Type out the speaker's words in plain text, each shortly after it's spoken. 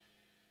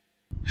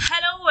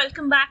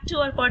welcome back to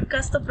our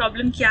podcast, The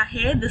Problem Kya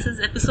Hai? This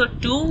is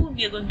episode 2.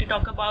 We are going to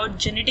talk about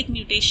genetic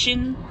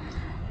mutation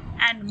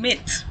and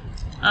myth.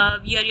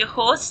 We are your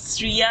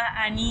hosts, Riya,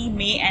 Annie,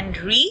 May and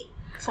Ree.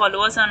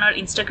 Follow us on our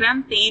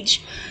Instagram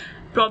page,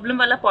 Problem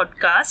Wala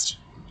Podcast.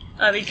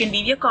 Where you can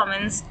leave your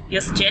comments,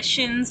 your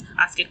suggestions,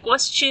 ask your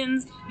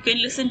questions. You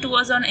can listen to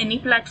us on any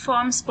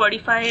platform,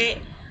 Spotify,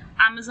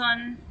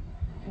 Amazon,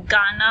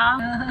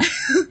 Ghana,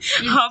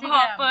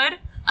 Hubhopper.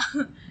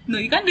 No,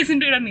 you can't listen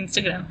to it on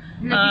Instagram.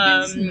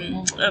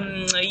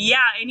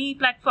 Any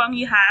platform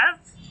you have.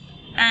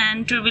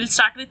 And we'll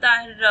start with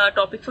our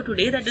topic for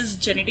today, that is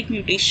genetic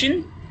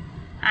mutation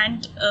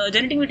and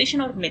genetic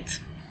mutation or myth.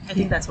 I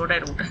think that's what I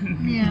wrote.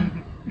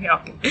 Yeah,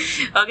 okay.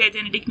 Okay,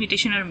 genetic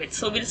mutation or myth.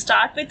 So we'll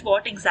start with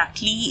what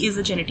exactly is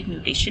a genetic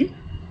mutation.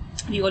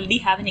 We already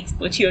have an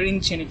expert here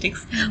in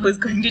genetics who is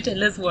going to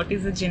tell us what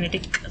is a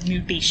genetic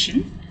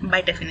mutation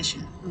by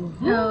definition.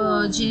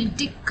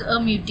 Genetic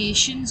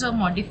mutations or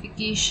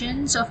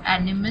modifications of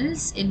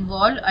animals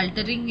involve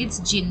altering its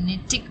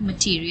genetic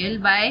material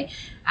by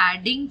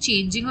adding,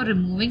 changing or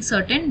removing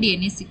certain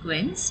DNA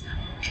sequence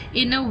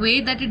in a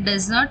way that it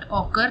does not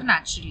occur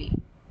naturally.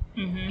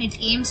 It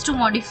aims to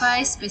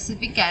modify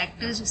specific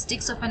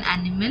characteristics of an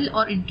animal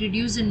or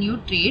introduce a new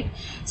trait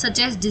such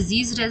as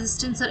disease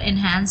resistance or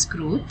enhanced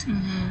growth.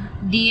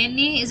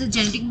 DNA is a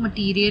genetic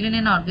material in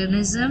an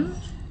organism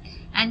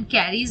and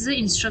carries the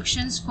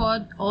instructions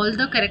for all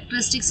the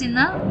characteristics in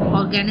the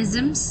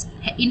organism's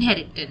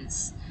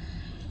inheritance.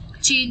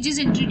 Changes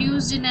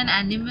introduced in an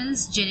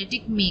animal's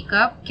genetic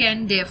makeup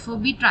can therefore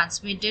be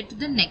transmitted to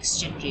the next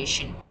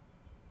generation.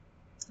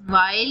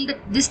 While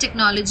this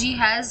technology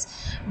has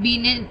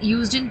been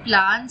used in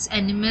plants,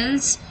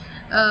 animals,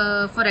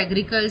 for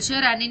agriculture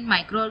and in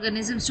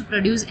microorganisms to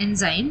produce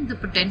enzyme, the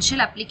potential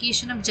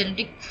application of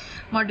genetic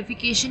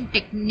modification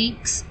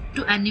techniques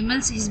to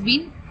animals has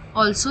been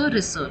also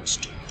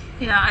researched.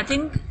 Yeah, I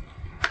think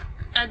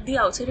at the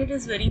outset it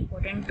is very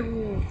important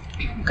to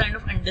kind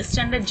of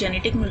understand that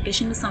genetic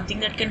mutation is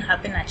something that can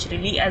happen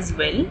naturally as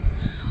well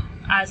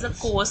as a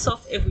course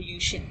of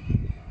evolution.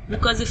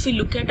 Because if we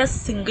look at a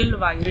single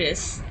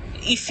virus,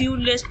 if you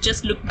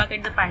just look back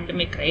at the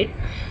pandemic, right?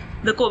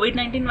 The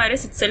COVID-19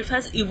 virus itself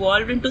has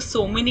evolved into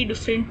so many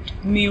different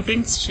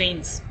mutant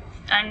strains.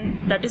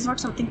 And that is not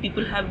something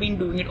people have been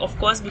doing it. Of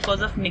course,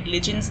 because of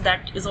negligence,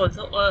 that is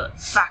also a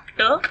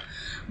factor.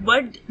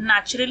 But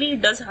naturally,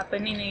 it does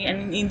happen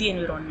in the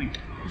environment.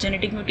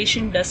 Genetic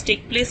mutation does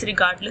take place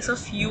regardless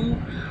of you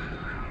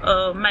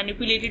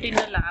manipulate it in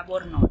the lab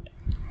or not.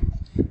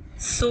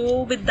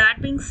 So with that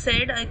being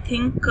said, I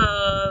think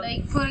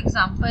like for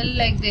example,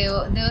 like they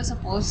were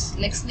supposed,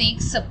 like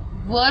snakes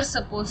were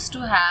supposed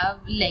to have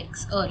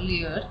legs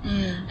earlier,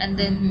 and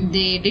then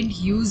they didn't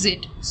use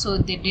it, so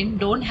they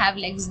don't have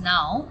legs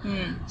now.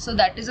 So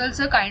that is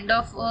also kind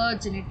of a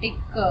genetic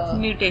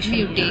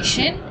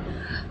mutation.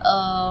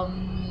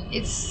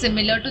 It's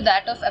similar to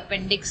that of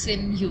appendix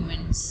in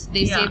humans.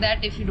 They say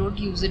that if you don't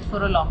use it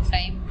for a long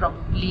time,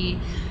 probably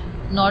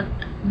not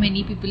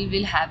many people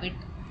will have it.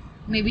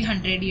 Maybe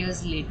 100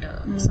 years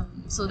later.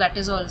 So that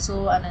is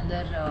also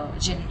another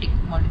genetic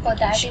modification. For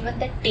that, even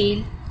the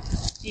tail.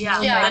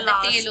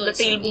 The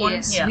tailbone.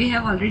 Yes, we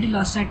have already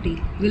lost our tail.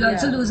 We'll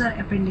also lose our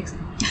appendix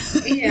now.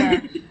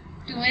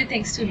 Too many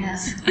things to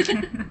lose.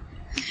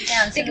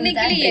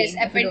 Technically, yes,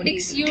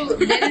 appendix.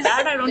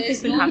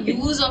 There's no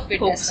use of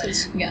it as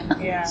such.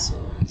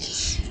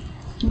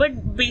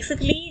 But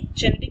basically,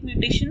 genetic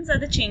mutations are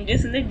the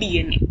changes in the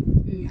DNA,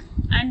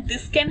 and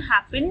this can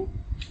happen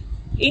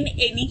in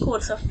any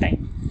course of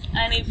time.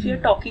 And if you're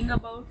talking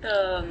about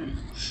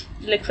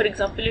like for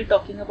example you're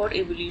talking about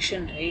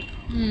evolution, right?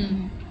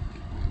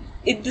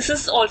 This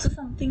is also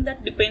something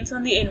that depends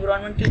on the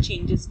environmental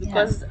changes,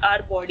 because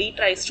our body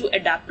tries to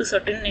adapt to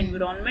certain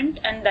environment,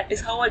 and that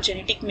is how our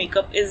genetic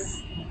makeup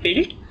is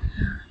built.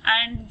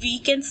 And we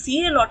can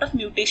see a lot of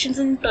mutations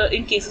in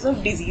cases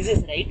of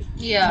diseases, right?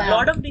 A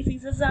lot of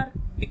diseases are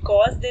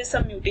because there's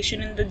some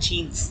mutation in the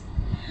genes.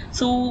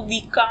 So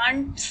we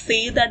can't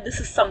say that this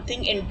is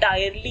something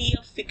entirely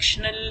a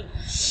fictional,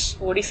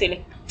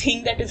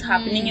 thing that is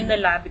happening in the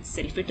lab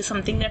itself. It is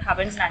something that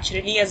happens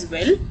naturally as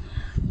well.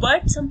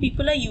 But some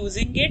people are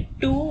using it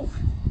to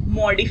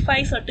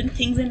modify certain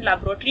things in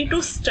laboratory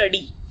to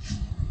study.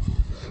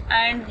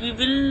 And we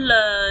will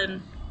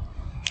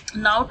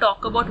now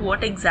talk about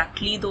what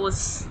exactly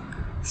those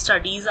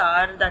studies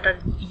are that are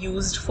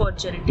used for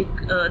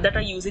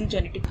using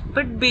genetic.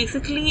 But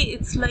basically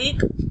it's like,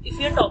 if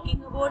you're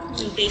talking about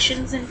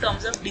mutations in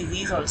terms of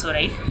disease also,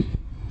 right?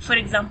 For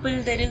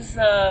example, there is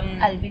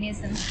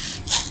albinism.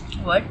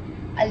 What?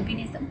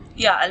 Albinism.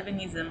 Yeah,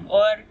 albinism.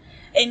 Or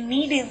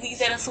any disease.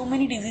 There are so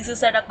many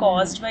diseases that are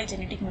caused by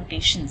genetic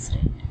mutations,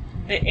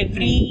 right?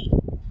 Every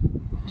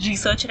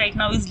research right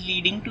now is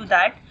leading to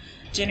that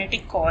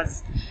genetic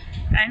cause.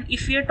 And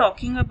if you're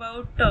talking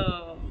about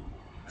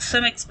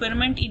some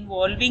experiment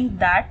involving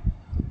that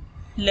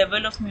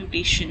level of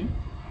mutation,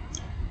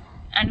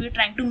 and we're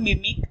trying to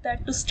mimic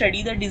that to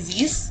study the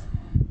disease,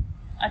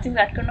 I think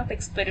that kind of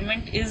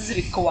experiment is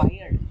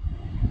required.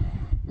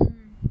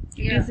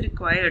 is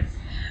required.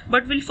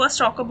 But we'll first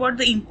talk about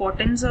the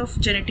importance of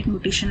genetic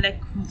mutation.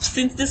 Like,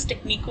 since this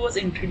technique was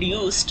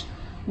introduced,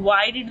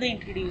 why did they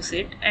introduce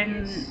it,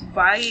 and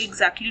why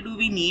exactly do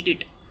we need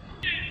it?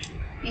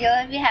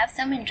 Here we have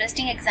some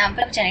interesting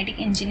example of genetic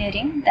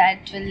engineering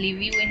that will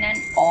leave you in an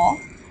awe.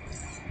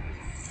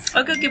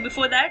 Okay,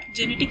 before that,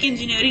 genetic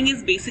engineering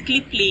is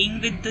basically playing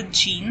with the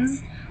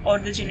genes or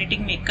the genetic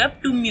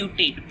makeup to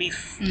mutate.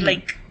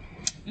 Like,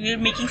 we're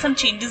making some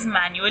changes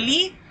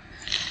manually,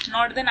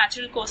 not the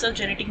natural course of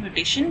genetic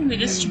mutation. We're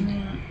just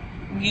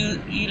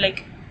you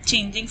like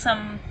changing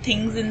some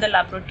things in the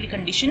laboratory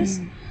conditions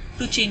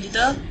to change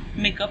the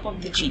makeup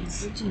of the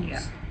genes.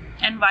 Yeah.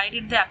 And why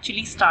did they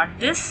actually start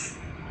this?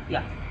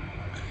 Yeah,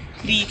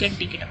 you can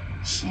take it up.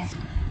 Yeah.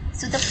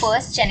 So the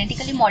first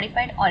genetically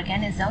modified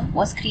organism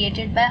was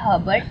created by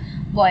Herbert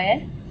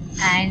Boyer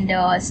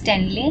and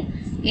Stanley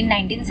in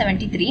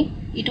 1973.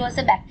 It was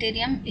the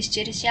bacterium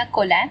Escherichia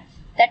coli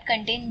that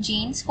contained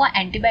genes for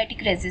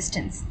antibiotic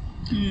resistance.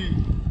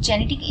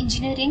 Genetic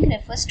engineering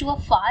refers to a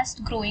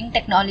fast growing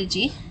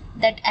technology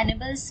that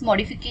enables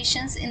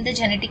modifications in the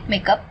genetic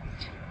makeup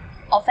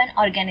of an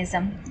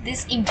organism.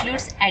 This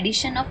includes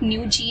addition of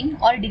new gene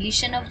or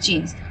deletion of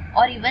genes,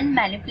 or even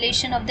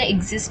manipulation of the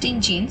existing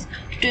genes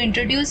to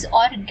introduce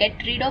or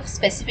get rid of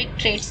specific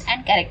traits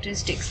and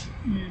characteristics.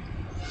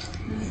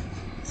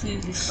 See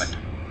this part.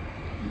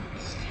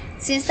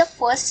 Since the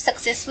first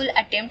successful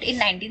attempt in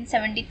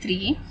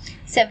 1973,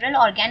 several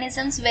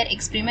organisms were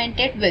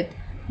experimented with,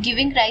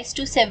 giving rise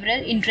to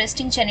several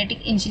interesting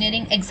genetic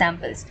engineering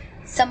examples.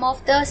 Some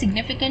of the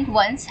significant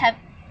ones have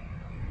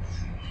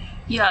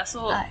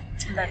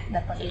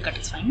that part will cut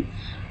is fine.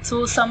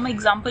 So some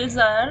examples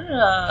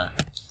are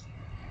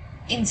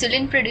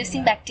insulin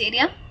producing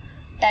bacteria.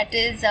 That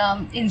is,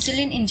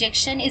 insulin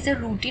injection is a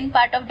routine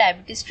part of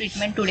diabetes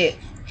treatment today.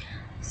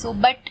 So,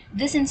 but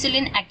this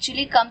insulin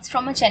actually comes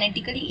from a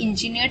genetically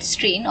engineered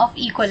strain of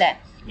E. coli.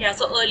 Yeah,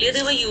 so earlier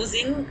they were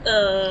using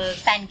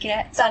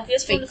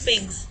Pancreas full of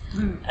pigs.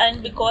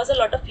 And because a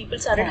lot of people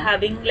started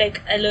having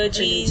like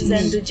allergies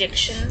and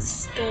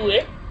rejections to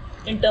it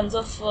in terms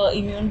of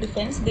immune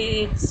defense,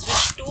 they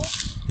switched to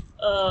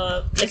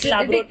like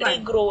laboratory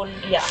grown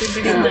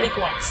synthetic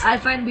ones.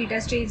 Alpha and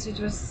beta strains, which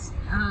was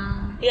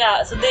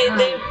so they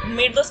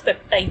made those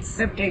peptides.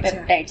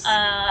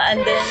 And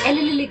then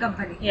Eli Lilly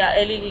company.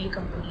 Yeah, Eli Lilly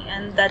company,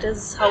 and that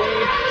is how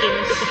it came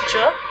into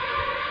picture.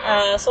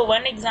 So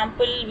one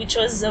example which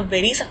was a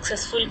very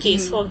successful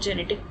case for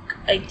genetic,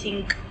 I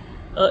think,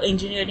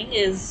 engineering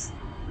is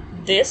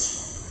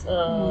this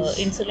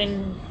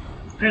insulin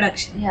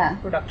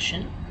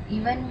production.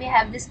 Even we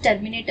have this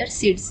terminator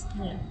seeds.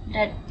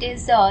 That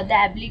is the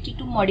ability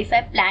to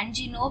modify plant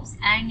genomes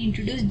and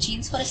introduce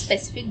genes for a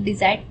specific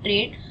desired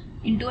trait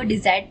into a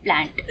desired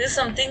plant. This is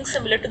something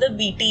similar to the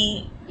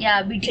BT.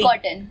 BT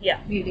cotton.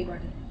 BT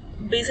cotton.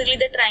 Basically,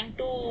 they're trying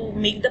to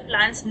make the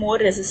plants more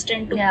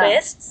resistant to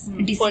pests,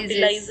 diseases,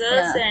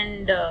 fertilizers,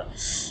 and have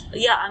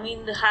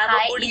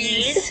high a good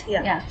yields.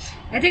 yield.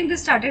 I think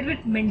this started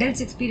with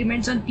Mendel's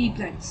experiments on pea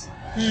plants.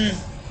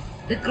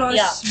 The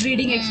cross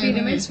breeding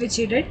experiments which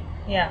he did.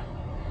 Yeah.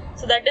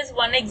 So that is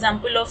one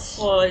example of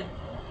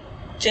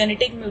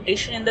genetic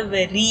mutation in the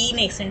very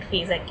nascent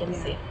phase, I can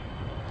say.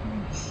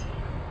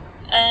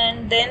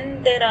 And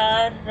then there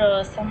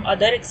are some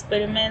other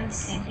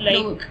experiments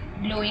like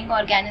glowing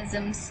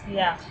organisms.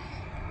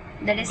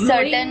 That is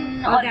Glowing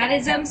certain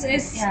organisms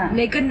is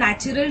like a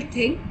natural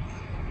thing.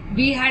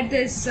 We had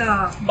this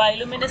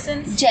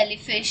bioluminescence,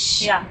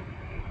 jellyfish.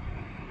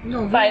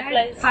 No, we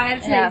fireflies.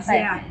 had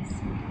fireflies.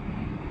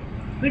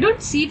 We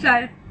don't see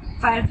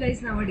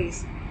fireflies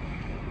nowadays.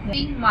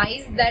 Being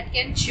mice that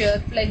can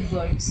chirp like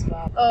birds.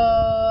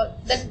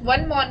 Then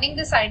one morning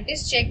the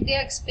scientists checked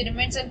their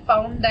experiments and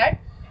found that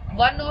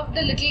one of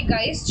the little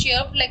guys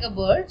chirped like a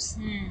bird.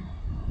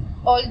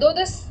 Although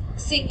the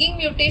singing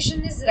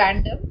mutation is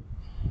random,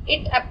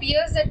 it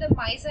appears that the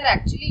mice are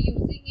actually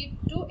using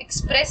it to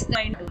express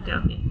their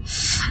mind.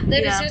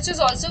 The researchers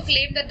also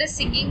claim that the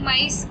singing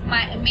mice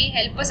may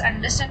help us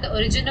understand the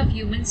origin of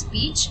human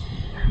speech,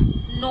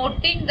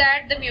 noting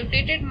that the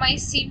mutated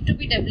mice seem to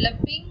be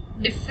developing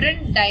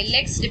different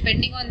dialects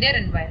depending on their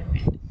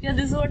environment. Yeah,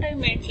 this is what I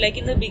meant. Like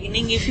in the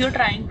beginning, if you're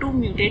trying to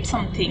mutate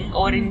something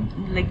or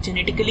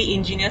genetically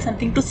engineer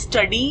something to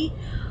study,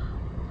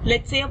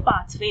 let's say a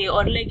pathway,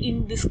 or like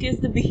in this case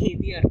the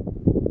behavior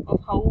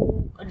of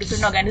how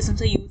different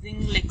organisms are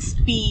using like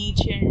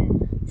speech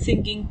and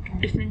singing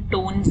different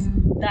tones,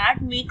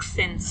 that makes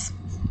sense.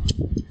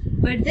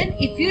 But then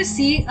if you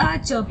see a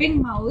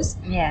chirping mouse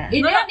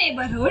in your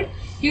neighborhood,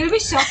 you'll be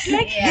shocked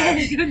like hell,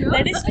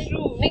 That is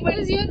true.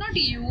 Because you're not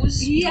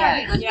used to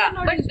it.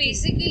 But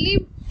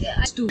basically,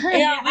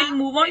 we'll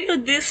move on to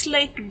this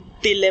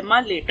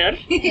dilemma later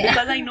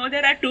because I know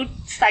there are two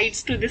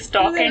sides to this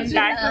talk, and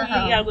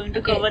that we are going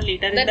to cover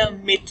later in the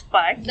myth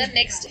part. The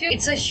next,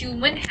 it's a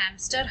human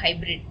hamster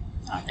hybrid.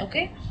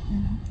 Okay.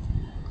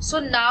 So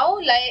now,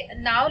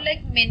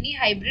 like many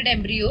hybrid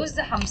embryos,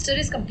 the hamster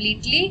is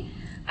completely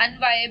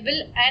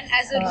unviable, and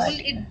as a rule,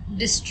 it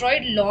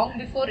destroyed long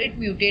before it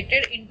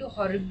mutated into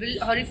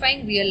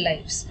horrifying real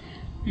lives.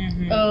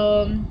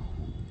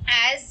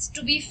 As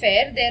to be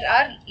fair, there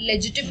are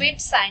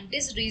legitimate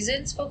scientist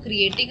reasons for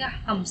creating a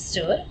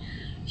hamster.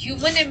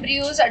 Human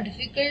embryos are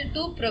difficult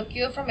to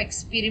procure from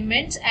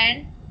experiments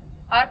and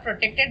are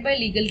protected by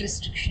legal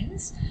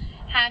restrictions.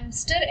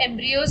 Hamster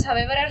embryos,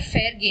 however, are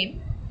fair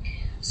game.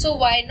 So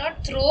why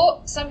not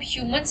throw some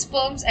human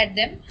sperms at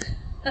them?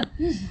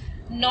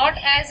 Not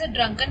as a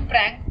drunken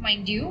prank,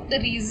 mind you. The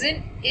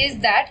reason is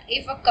that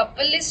if a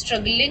couple is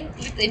struggling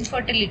with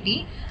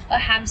infertility, a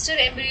hamster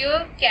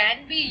embryo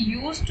can be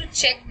used to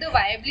check the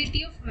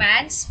viability of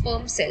man's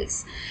sperm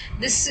cells.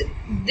 This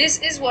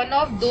is one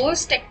of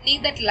those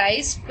techniques that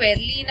lies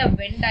squarely in a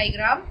Venn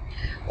diagram,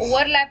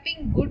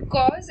 overlapping good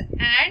cause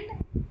and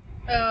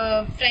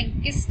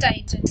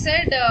Frankenstein.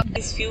 Said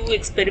these few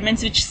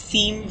experiments which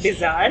seem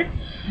bizarre,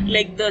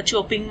 like the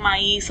chopping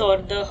mice or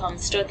the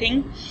hamster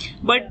thing,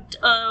 but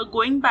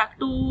going back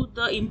to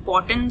the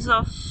importance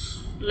of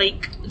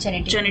like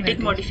genetic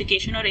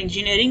modification or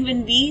engineering,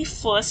 when we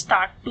first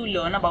start to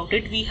learn about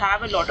it, we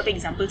have a lot of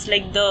examples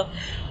like the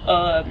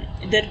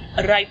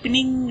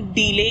ripening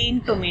delay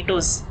in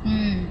tomatoes.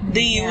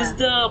 They use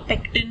the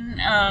pectin,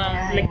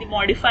 like they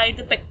modified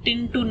the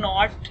pectin to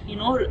not,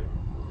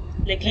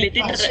 like let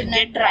it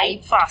get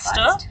ripe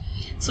faster,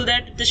 so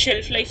that the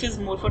shelf life is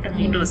more for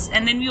tomatoes.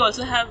 And then we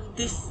also have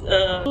this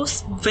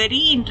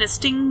very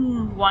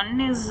interesting one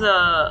is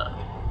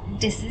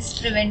disease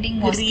preventing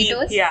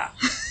mosquitoes. Yeah.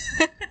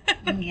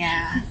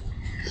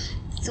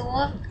 So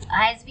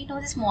as we know,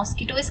 this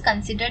mosquito is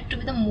considered to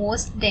be the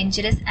most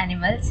dangerous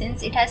animal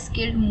since it has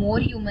killed more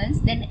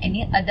humans than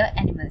any other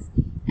animals,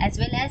 as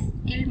well as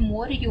killed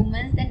more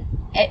humans than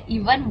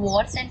even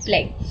wars and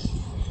plague.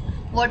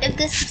 What if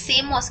this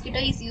same mosquito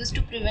is used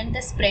to prevent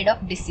the spread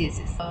of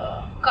diseases?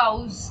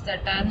 Cows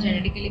that are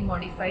genetically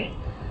modified.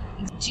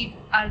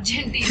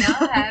 Argentina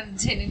have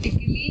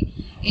genetically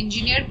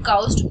engineered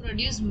cows to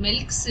produce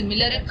milk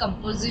similar in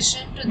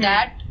composition to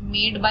that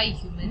made by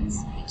humans,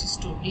 which is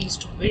totally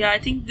stupid. Yeah, I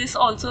think this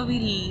also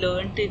we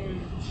learnt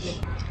in.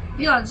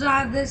 We also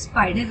have the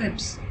spider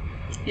webs.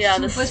 Yeah,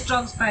 super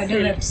strong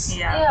spider webs.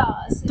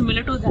 Yeah.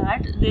 Similar to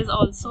that, there's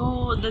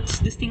also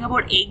this thing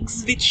about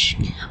eggs which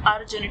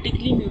are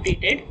genetically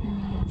mutated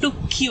to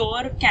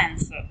cure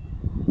cancer.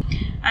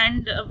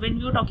 And when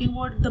we were talking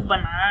about the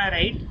banana,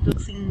 right, the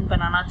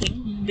banana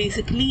thing,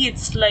 basically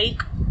it's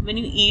like when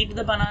you eat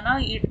the banana,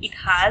 it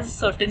has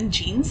certain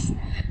genes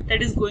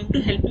that is going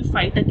to help you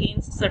fight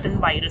against certain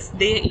virus.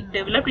 They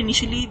developed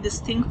initially this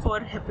thing for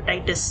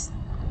hepatitis.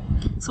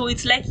 So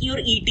it's like you're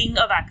eating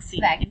a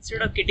vaccine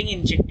instead of getting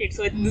injected.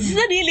 So this is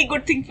a really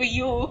good thing for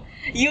you.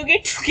 You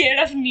get scared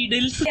of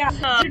needles.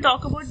 To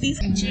talk about these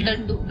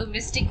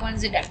domestic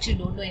ones that actually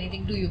don't do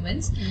anything to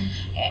humans.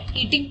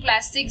 Eating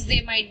plastics,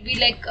 they might be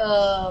like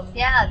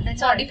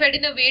that's modified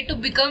in a way to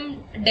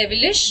become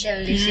devilish.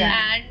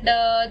 And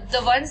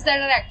the ones that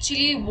are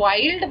actually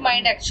wild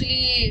might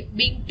actually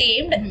being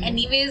tamed.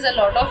 Anyways, a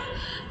lot of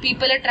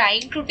people are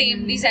trying to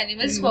tame these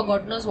animals for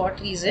God knows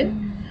what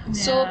reason.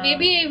 So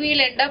maybe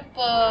we'll end up,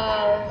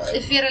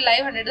 if we're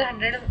alive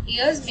 100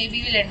 years,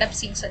 maybe we'll end up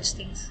seeing such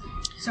things.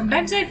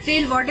 Sometimes I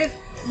feel, what if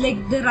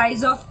like the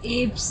rise of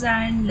apes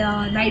and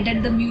night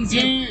at the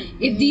museum,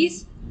 if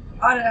these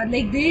are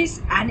like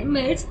these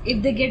animals,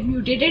 if they get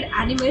mutated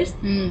animals,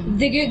 if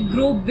they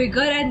grow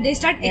bigger and they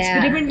start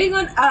experimenting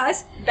on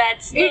us,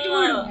 it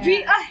would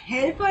be a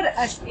hell for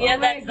us. Yeah,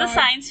 that's the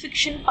science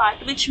fiction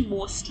part which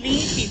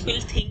mostly people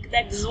think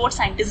that this is what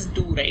scientists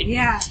do, right?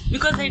 Yeah.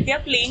 Because they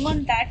are playing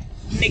on that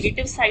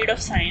negative side of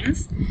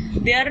science.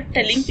 They are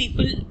telling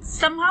people,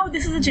 somehow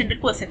this is a general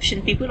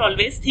perception. People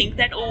always think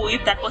that, oh,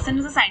 if that person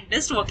is a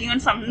scientist working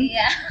on something,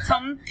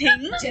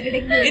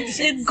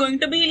 it's going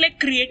to be like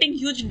creating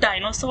huge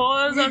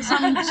dinosaurs or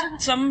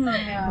some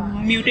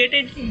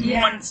mutated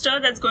monster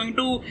that's going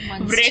to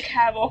wreak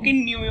havoc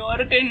in New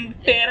York and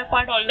tear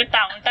apart all the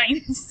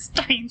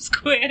Times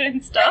Square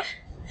and stuff.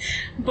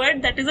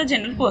 But that is a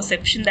general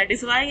perception. That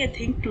is why I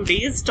think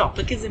today's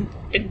topic is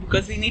important,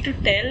 because we need to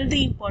tell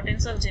the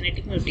importance of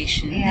genetic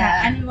mutation.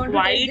 And we want to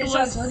tell this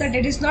also that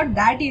it is not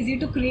that easy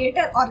to create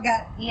an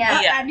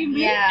animal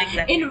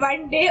in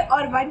one day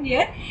or 1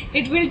 year.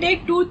 It will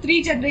take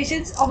 2-3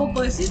 generations of a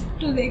person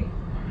to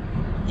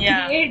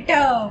create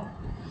a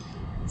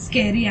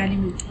scary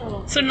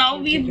animal. So now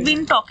we've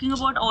been talking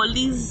about all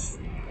these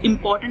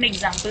important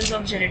examples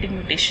of genetic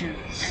mutation.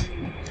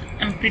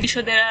 I'm pretty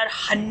sure there are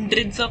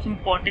hundreds of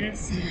important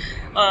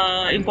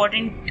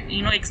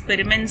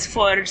experiments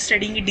for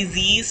studying a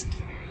disease,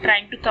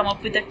 trying to come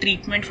up with a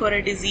treatment for a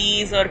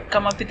disease, or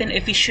come up with an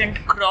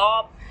efficient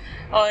crop,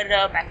 or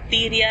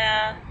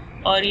bacteria,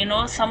 or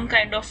some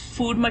kind of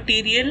food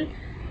material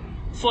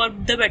for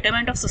the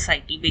betterment of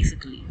society,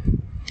 basically.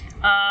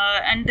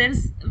 And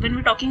when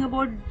we're talking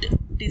about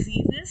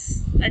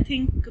diseases, I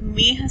think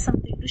May has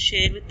something to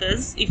share with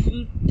us. If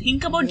you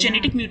think about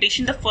genetic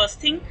mutation, the first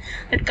thing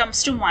that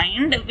comes to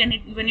mind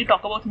when you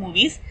talk about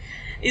movies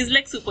is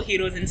like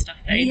superheroes and stuff,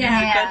 right? Yeah.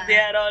 Because they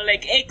are all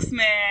like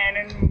X-Men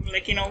and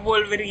like, you know,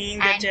 Wolverine,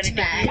 they're Ant-Man.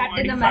 genetically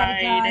Captain modified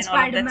America, and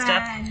all of that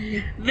stuff.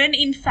 Spider-Man. When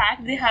in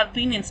fact they have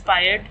been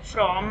inspired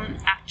from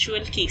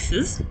actual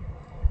cases.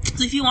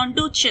 So if you want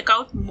to check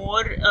out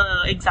more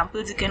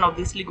examples, you can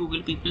obviously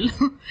Google people.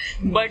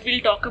 But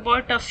we'll talk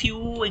about a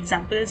few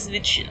examples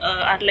which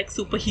are like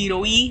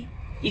superhero-y,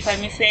 if I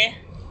may say.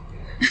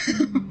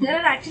 There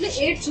are actually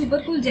 8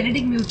 super cool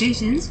genetic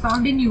mutations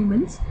found in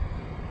humans.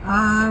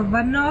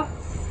 One of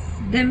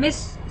them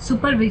is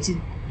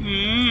supervision.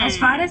 As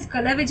far as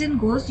color vision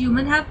goes,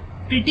 humans have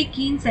pretty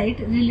keen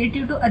sight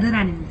relative to other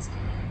animals.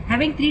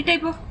 Having 3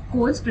 types of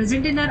cones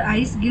present in our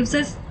eyes gives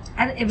us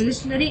an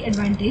evolutionary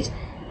advantage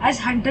as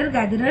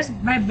hunter-gatherers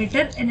by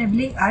better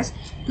enabling us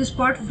to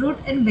spot fruit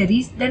and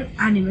berries than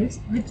animals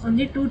with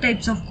only 2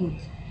 types of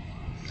cones.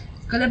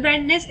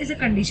 Colorblindness is a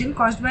condition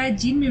caused by a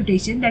gene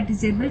mutation that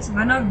disables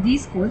one of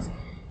these cones.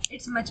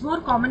 It's much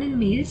more common in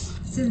males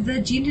since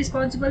the gene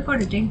responsible for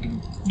detecting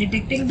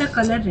the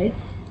color red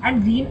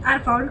and green are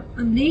found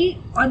only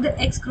on the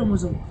X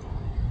chromosome.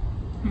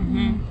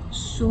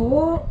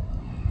 So,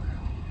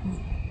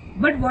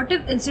 but what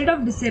if instead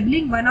of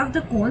disabling one of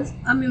the cones,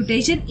 a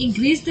mutation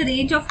increased the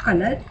range of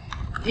color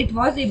it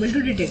was able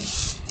to detect?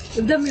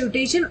 If the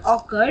mutation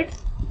occurred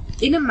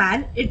in a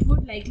man, it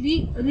would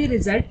likely only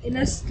result in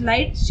a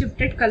slight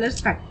shifted color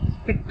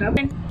spectrum.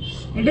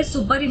 It is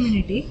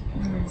superimmunity.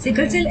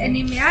 Sickle cell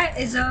anemia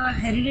is a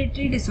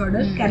hereditary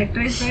disorder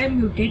characterized by a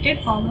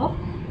mutated form of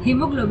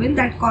hemoglobin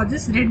that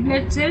causes red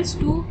blood cells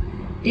to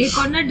take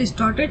on a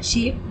distorted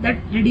shape that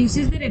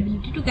reduces their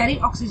ability to carry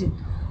oxygen.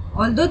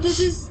 Although this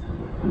is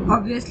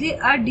obviously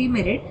a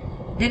demerit,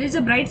 there is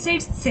a bright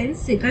side since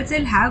sickle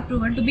cell have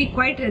proven to be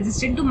quite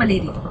resistant to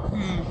malaria.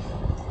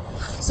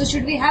 So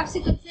should we have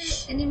sickle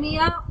cell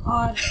anemia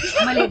or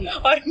malaria?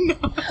 Or no.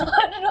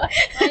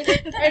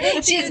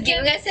 She's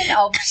giving us an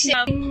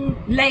option.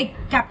 Like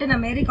Captain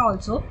America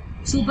also,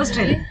 super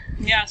strength.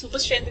 Yeah, super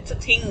strength, it's a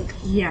thing.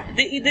 Yeah.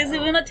 There's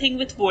even a thing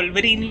with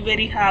Wolverine where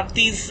you have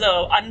these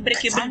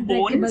unbreakable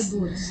bones.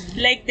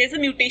 Like there's a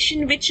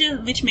mutation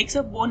which makes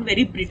a bone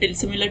very brittle,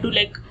 similar to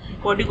like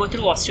what you go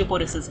through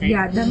osteoporosis, right?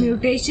 Yeah, the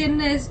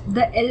mutation is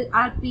the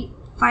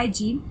LRP5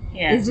 gene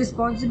is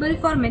responsible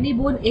for many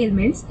bone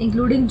ailments,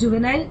 including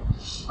juvenile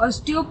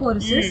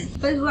osteoporosis.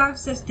 People who have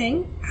such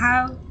thing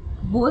have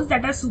bones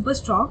that are super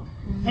strong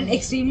and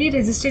extremely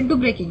resistant to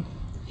breaking.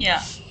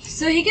 Yeah.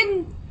 So he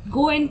can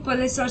go in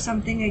police or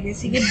something, I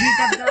guess. He can beat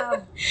up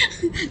the...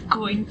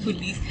 Going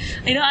police.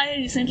 You know, I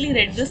recently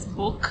read this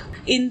book.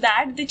 In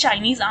that, the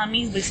Chinese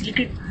army is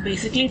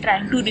basically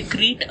trying to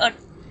recruit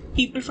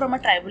people from a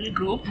tribal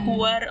group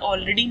who are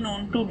already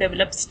known to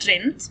develop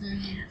strength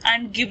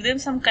and give them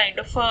some kind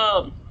of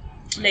a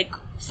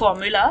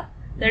formula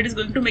that is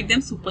going to make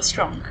them super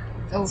strong.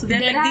 So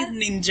they're like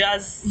these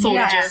ninjas,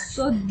 soldiers. Yeah,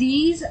 so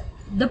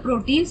the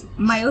proteins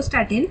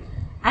myostatin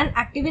and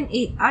activin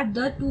A are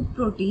the 2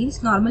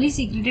 proteins normally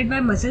secreted by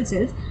muscle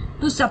cells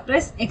to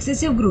suppress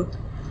excessive growth.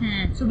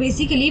 So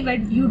basically,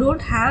 when you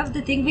don't have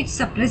the thing which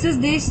suppresses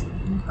this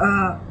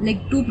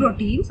 2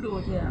 proteins,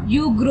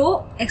 you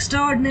grow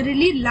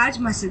extraordinarily large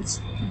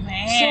muscles.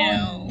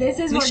 So this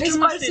is what is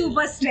called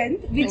super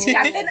strength, which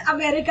Captain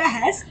America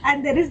has,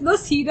 and there is no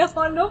serum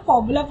or no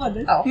formula for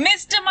this.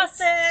 Mr.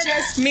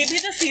 Muscle! Maybe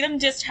the serum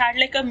just had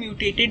like a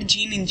mutated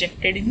gene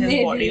injected in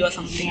his body or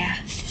something. Yeah.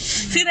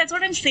 See, that's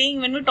what I'm saying.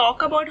 When we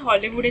talk about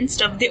Hollywood and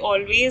stuff,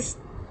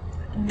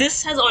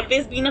 this has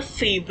always been a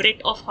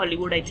favorite of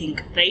Hollywood, I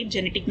think, right?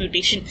 Genetic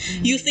mutation.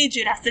 You say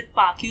Jurassic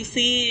Park, you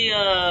say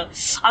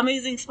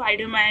Amazing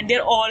Spider-Man,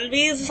 they're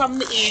always some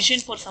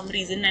Asian for some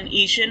reason, an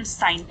Asian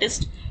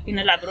scientist in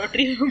a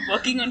laboratory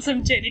working on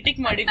some genetic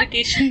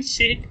modification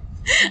shit.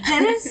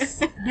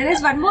 There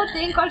is one more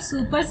thing called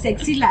super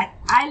sexy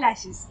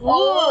eyelashes.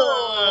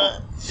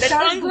 Oh, that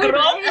sounds good,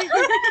 wrong. right?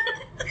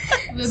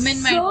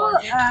 Women might So,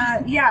 want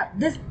it.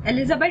 this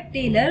Elizabeth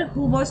Taylor,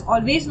 who was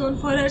always known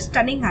for her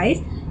stunning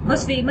eyes,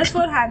 was famous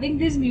for having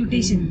this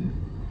mutation.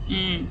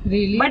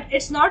 Really? But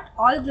it's not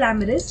all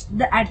glamorous.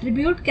 The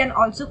attribute can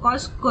also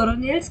cause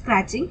corneal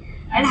scratching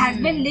and has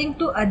been linked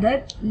to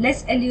other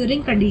less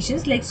alluring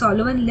conditions like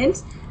swollen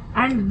limbs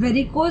and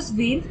varicose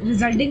veins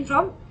resulting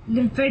from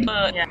lymphatic.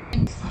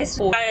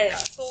 So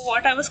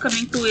what I was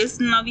coming to is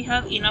now we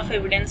have enough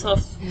evidence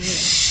of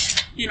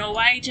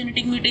why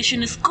genetic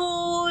mutation is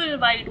cool,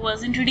 why it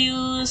was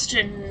introduced,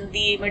 and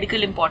the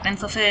medical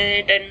importance of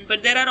it.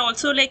 But there are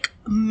also like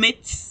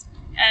myths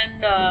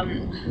and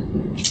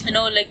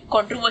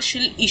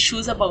controversial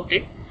issues about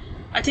it.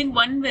 I think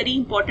one very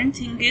important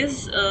thing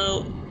is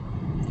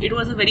it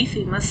was a very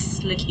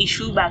famous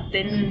issue back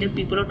then. The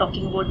people are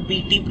talking about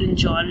BT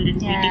brinjal and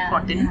BT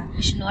cotton. Yeah.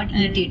 You should not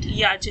eat it.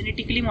 Yeah,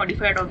 genetically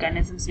modified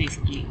organisms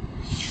basically.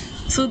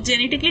 So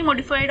genetically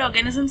modified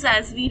organisms,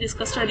 as we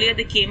discussed earlier,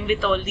 they came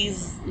with all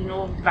these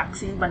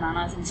vaccine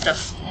bananas and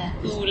stuff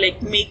to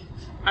make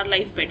our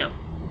life better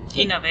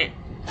in a way.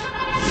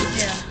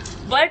 Yeah.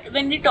 But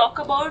when we talk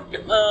about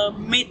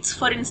myths,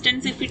 for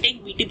instance, if we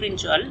take BT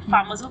brinjal,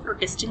 farmers were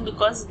protesting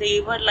because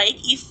they were like,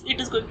 if it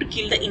is going to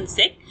kill the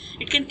insect,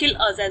 it can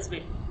kill us as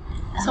well.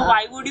 So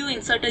why would you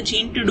insert a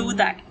gene to do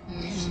that?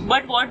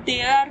 But what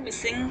they are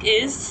missing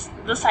is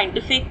the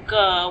scientific,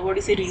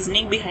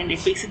 reasoning behind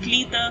it.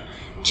 Basically, the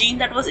gene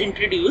that was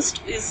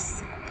introduced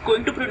is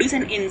going to produce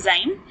an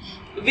enzyme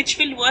which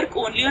will work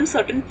only on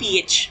certain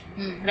pH,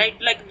 right?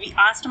 Like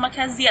our stomach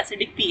has the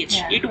acidic pH.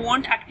 Yeah. It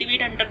won't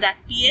activate under that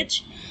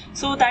pH,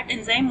 so that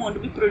enzyme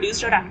won't be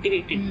produced or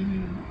activated.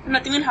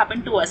 Nothing will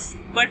happen to us.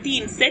 But the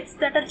insects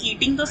that are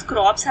eating those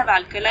crops have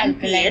alkaline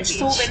pH,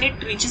 so when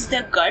it reaches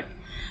their gut,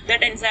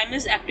 that enzyme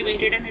is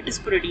activated and it is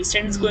produced,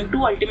 and it's going to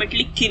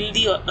ultimately kill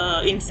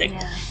the insect.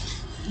 Yeah.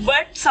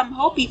 But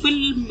somehow people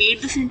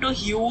made this into a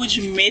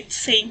huge myth,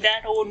 saying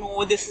that, oh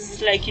no, this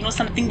is like,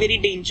 something very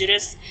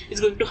dangerous,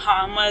 it's going to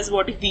harm us,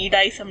 what if we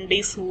die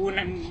someday soon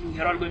and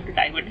we're all going to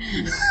die. But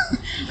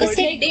But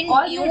they didn't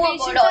all know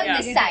mutations about all are the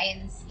negative.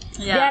 science.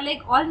 They are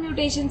like all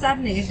mutations are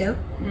negative,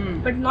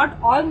 but not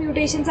all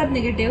mutations are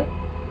negative.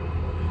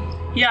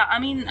 Yeah, I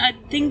mean, I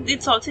think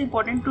it's also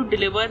important to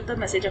deliver the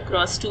message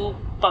across to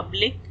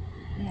public,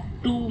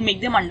 to make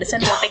them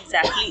understand what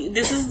exactly.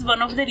 This is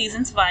one of the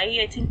reasons why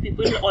I think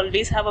people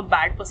always have a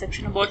bad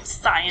perception about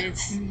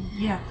science.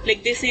 Yeah.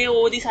 Like they say,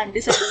 oh, the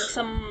scientists are doing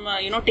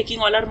some, taking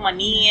all our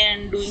money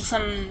and doing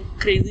some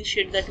crazy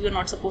shit that we are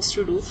not supposed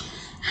to do,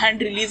 and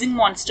releasing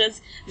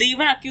monsters. They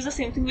even accuse the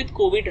same thing with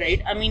COVID,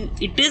 right? I mean,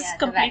 it is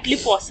completely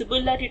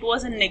possible that it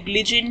was a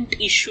negligent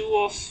issue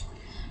of,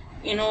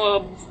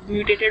 a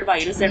mutated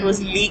virus that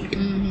was leaked.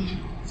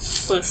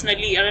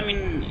 Personally, I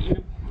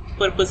mean,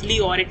 purposely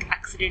or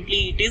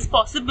accidentally, it is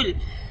possible.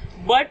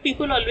 But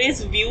people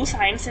always view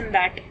science in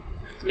that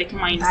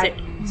mindset.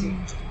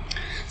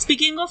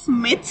 Speaking of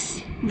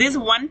myths, there's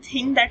one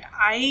thing that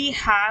I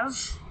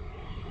have,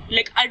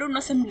 I don't know,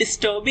 some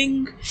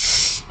disturbing,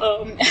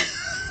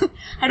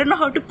 I don't know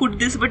how to put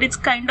this, but it's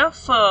kind of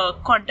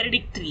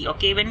contradictory,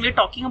 okay? When we're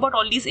talking about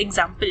all these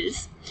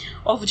examples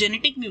of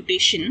genetic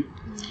mutation,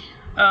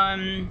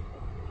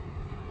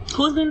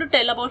 who's going to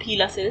tell about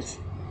HeLa cells?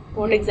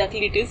 What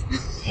exactly it is?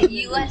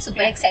 You are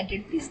super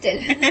excited, please tell.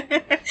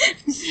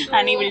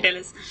 Annie will tell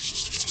us.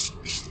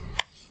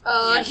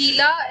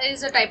 HeLa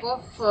is a type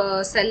of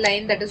cell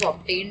line that is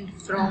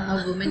obtained from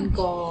a woman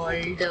called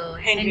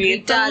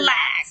Henrietta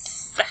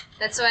Lacks.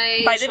 That's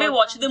why. By the way,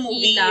 watch the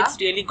movie. HeLa. It's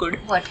really good.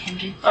 What,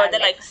 Henrietta? The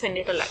Life of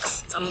Henrietta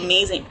Lacks. It's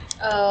amazing.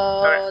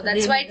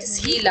 That's why it's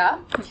HeLa.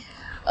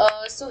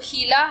 So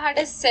HeLa had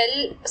a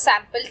cell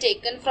sample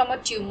taken from a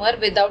tumor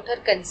without her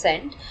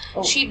consent.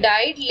 She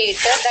died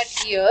later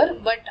that year,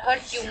 but her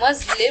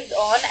tumors lived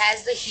on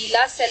as the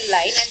HeLa cell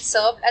line and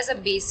served as a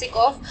basic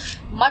of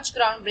much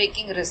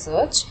groundbreaking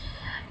research.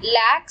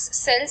 Lacks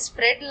cells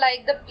spread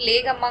like the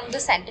plague among the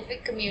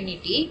scientific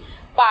community,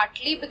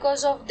 partly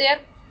because of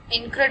their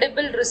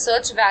incredible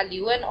research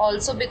value and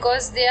also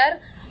because they are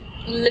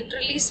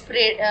literally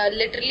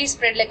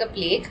spread like a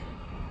plague.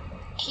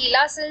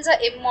 HeLa cells are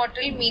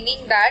immortal,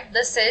 meaning that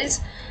the cells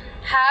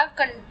have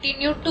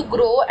continued to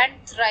grow and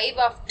thrive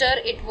after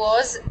it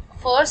was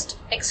first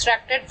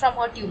extracted from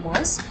her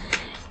tumors.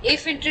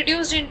 If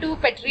introduced into a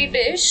petri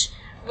dish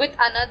with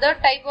another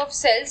type of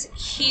cells,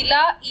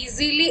 HeLa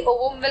easily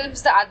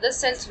overwhelms the other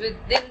cells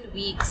within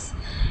weeks.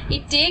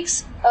 It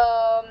takes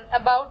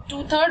about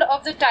 2/3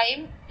 of the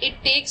time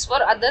it takes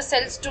for other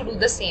cells to do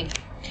the same.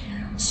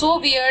 So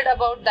weird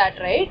about that,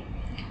 right?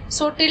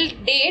 So till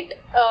date,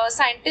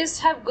 scientists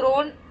have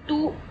grown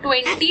to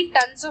 20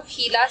 tons of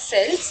HeLa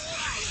cells,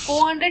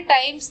 400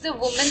 times the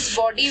woman's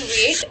body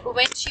weight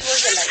when she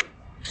was alive.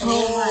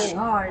 Oh my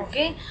god.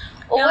 Okay.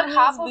 Over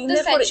half of the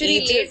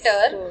century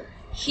later, so.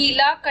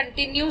 HeLa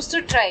continues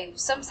to thrive.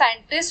 Some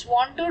scientists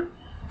want to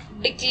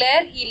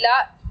declare HeLa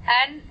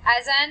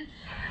as an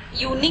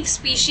unique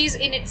species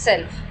in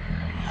itself.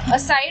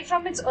 Aside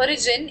from its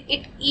origin,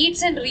 it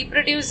eats and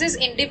reproduces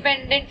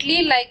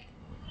independently like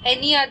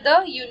any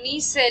other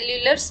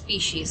unicellular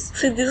species.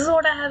 See, this is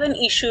what I have an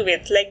issue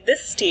with. Like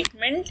this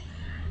statement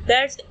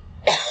that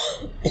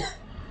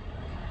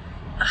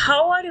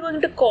how are you going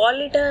to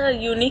call it a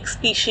unique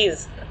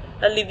species?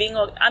 A living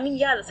I mean,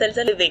 yeah, the cells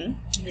are living.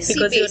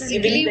 Because you're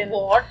basically them.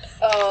 what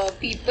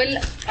people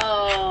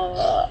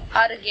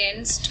are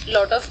against a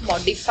lot of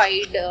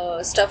modified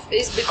stuff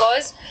is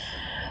because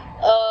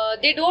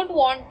they don't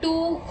want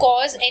to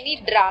cause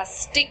any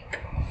drastic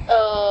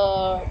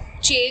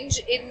change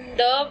in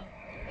the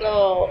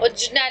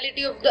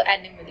originality of the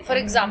animal. For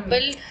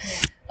example,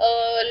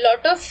 a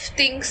lot of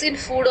things in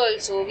food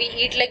also, we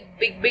eat like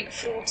big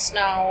fruits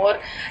now, or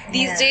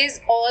these days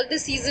all the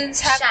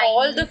seasons have Shiny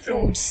all the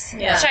fruits,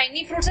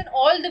 shiny fruits and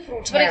all the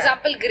fruits. For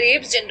example,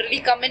 grapes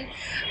generally come in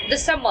the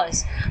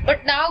summers,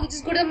 but now you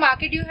just go to the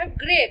market, you have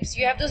grapes,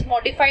 you have those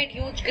modified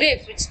huge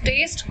grapes which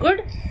taste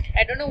good.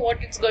 I don't know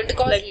what it's going to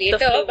cost like later,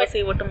 the but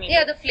flavor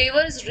the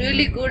flavor is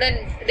really good and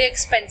they're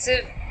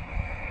expensive,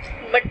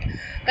 but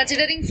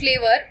considering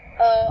flavor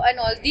and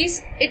all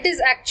these, it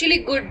is actually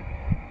good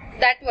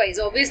that wise.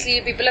 Obviously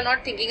people are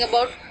not thinking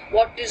about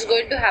what is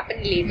going to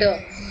happen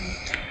later.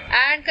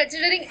 And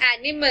considering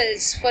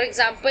animals, for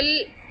example,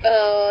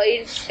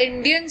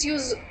 Indians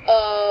use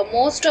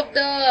most of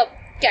the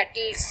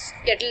kettles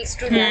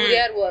to do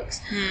their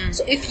works.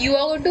 So if you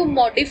are going to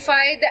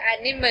modify the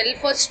animal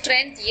for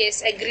strength,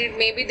 yes, agreed,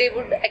 maybe they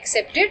would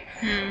accept it.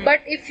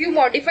 But if you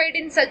modify it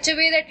in such a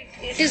way that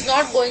it is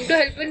not going to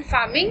help in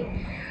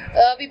farming,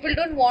 people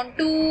don't want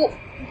to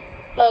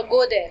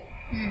go there.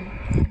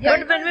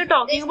 But when we're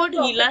talking about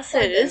HeLa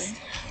cells,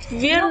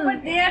 we are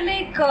but they are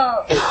like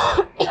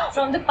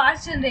from the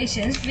past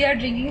generations we are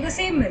drinking the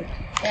same milk.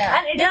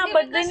 And it is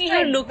but given then the you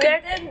strength, look but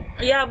at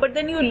then- but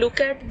then you look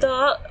at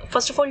the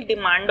first of all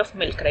demand of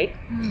milk, right?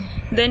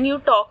 Then you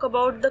talk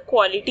about the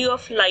quality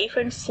of life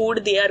and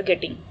food they are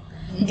getting.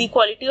 The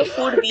quality of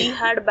food we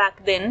had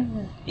back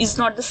then is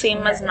not the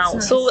same as now.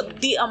 So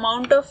the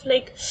amount of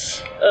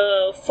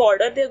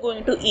fodder they're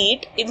going to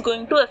eat is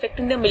going to affect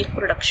in their milk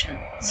production.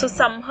 So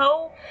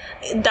somehow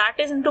that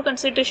is into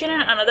consideration.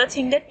 And another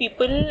thing that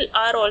people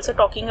are also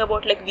talking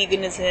about like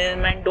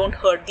veganism and don't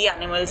hurt the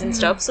animals and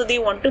stuff. So they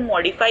want to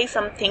modify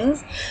some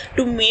things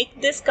to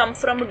make this come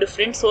from a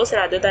different source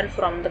rather than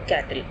from the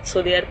cattle.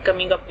 So they are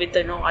coming up with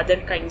other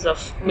kinds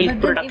of milk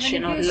but then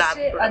production even or if you lab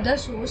say production. other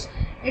source,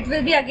 it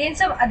will be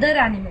against some other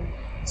animal.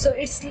 So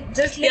it's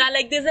just like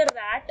Like there's a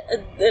rat,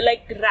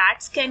 like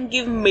rats can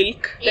give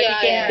milk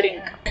that we can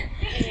drink.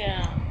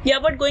 Yeah,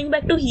 but going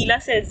back to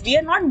HeLa cells, we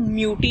are not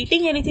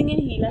mutating anything in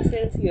HeLa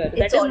cells here.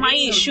 That is my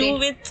already issue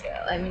mutated.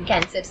 with.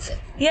 Cancer cell.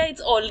 Yeah,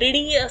 it's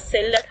already a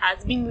cell that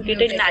has been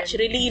mutated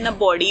naturally in a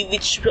body,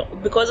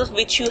 because of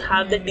which you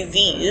have the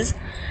disease.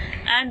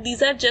 And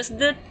these are just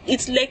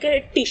it's like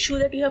a tissue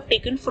that you have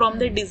taken from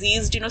the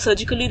diseased,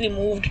 surgically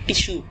removed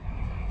tissue,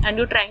 and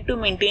you're trying to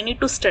maintain it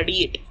to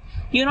study it.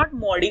 You're not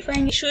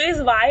modifying. Issue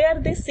is, why are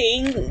they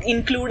saying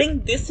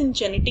including this in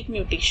genetic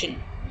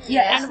mutation?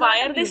 And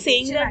why are they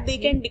saying that they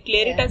can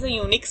declare it as a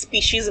unique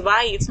species?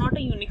 Why? It's not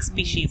a unique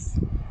species.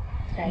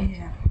 Right.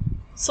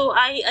 So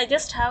I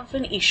just have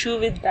an issue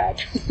with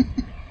that.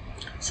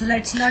 so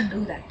let's not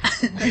do that.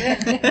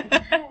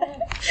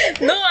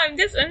 No, I'm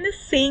just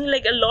saying,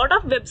 like, a lot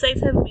of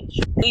websites have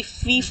mentioned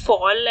if we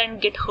fall and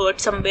get hurt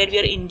somewhere, we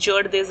are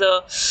injured, there's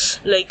a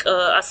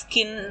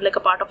skin, like a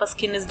part of our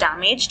skin is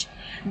damaged,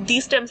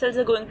 these stem cells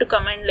are going to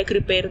come and like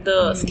repair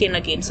the skin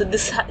again. So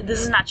this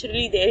is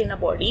naturally there in a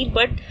body,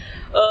 but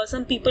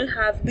some people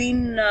have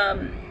been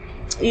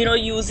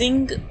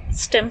using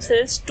stem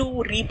cells to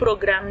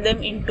reprogram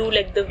them into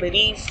like the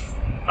very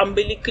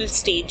umbilical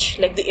stage,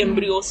 like the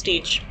embryo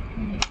stage.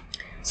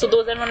 So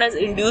those are known as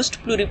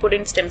induced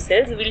pluripotent stem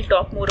cells. We'll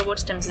talk more about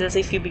stem cells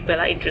if you people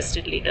are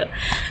interested later.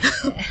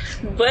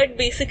 But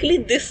basically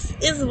this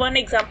is one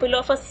example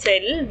of a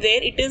cell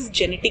where it is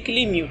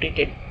genetically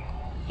mutated.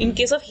 In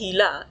case of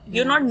HeLa,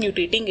 you're not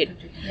mutating it.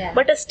 Yeah.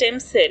 But a stem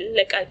cell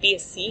like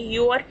iPSC,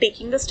 you are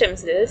taking the stem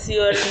cells,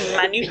 you are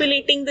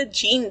manipulating the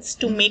genes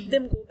to make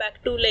them go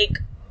back to like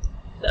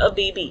a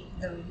baby.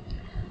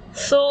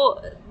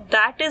 So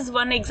that is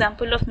one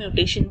example of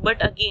mutation.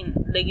 But again,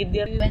 like if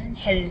they are When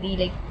healthy,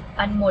 like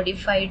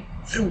unmodified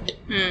fruit,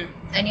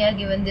 and you are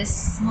given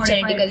this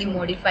genetically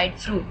modified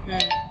fruit,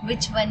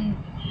 which one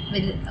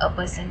will a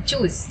person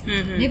choose?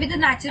 Maybe the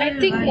natural I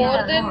think one,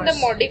 more than the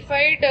horse.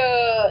 modified,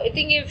 I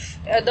think if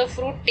the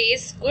fruit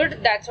tastes good,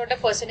 that's what a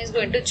person is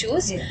going to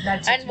choose. Yeah,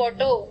 that's and it.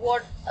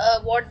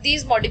 what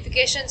these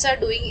modifications are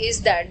doing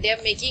is that they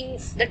are making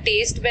the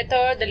taste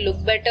better, the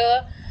look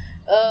better,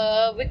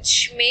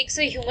 which makes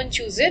a human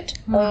choose it.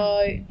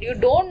 You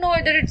don't know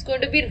whether it's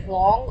going to be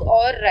wrong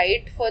or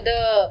right for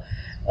the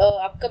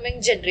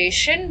upcoming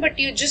generation, but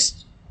you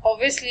just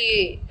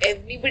obviously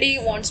everybody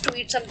wants to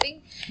eat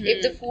something.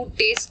 If the food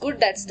tastes good,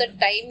 that's the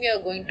time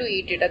you're going to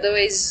eat it,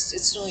 otherwise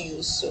it's no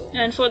use. So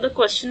And for the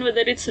question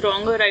whether it's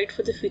wrong or right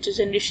for the future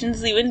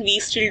generations, even we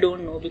still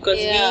don't know, because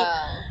we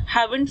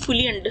haven't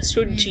fully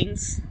understood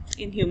genes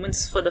in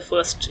humans in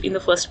the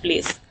first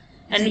place,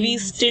 and we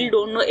still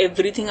don't know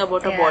everything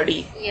about our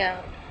body,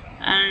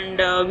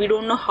 and we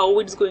don't know how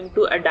it's going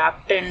to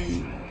adapt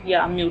and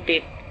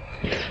mutate.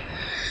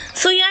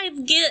 So I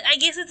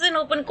guess it's an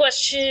open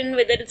question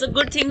whether it's a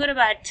good thing or a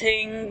bad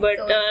thing, but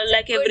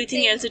like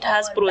everything else, it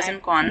has pros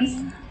and cons.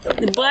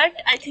 But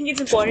I think it's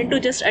important to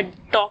just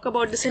talk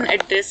about this and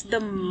address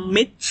the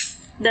myths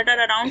that are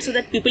around so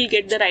that people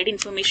get the right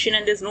information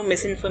and there's no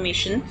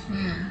misinformation.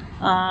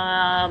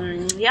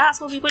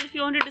 So people, if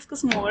you want to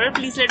discuss more,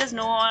 please let us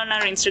know on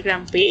our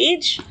Instagram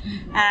page,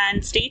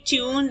 and stay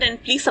tuned,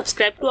 and please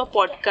subscribe to our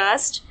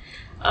podcast.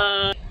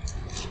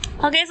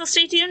 So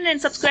stay tuned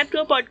and subscribe to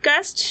our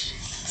podcast.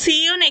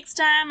 See you next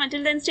time.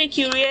 Until then, stay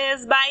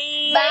curious.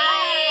 Bye.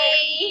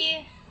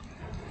 Bye.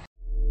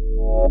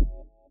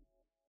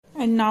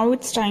 And now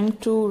it's time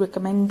to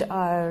recommend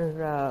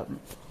our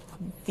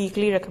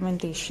weekly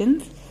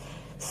recommendations.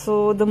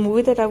 So the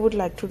movie that I would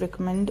like to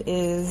recommend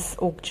is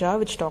Okja,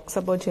 which talks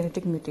about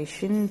genetic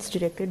mutation. It's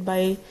directed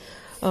by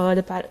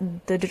the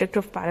director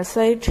of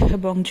Parasite,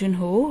 Bong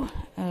Joon-ho.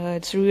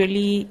 It's a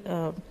really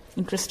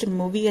interesting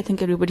movie. I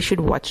think everybody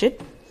should watch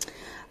it.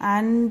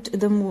 And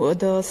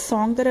the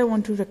song that I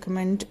want to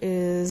recommend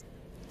is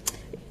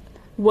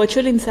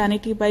Virtual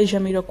Insanity by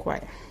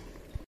Jamiroquai.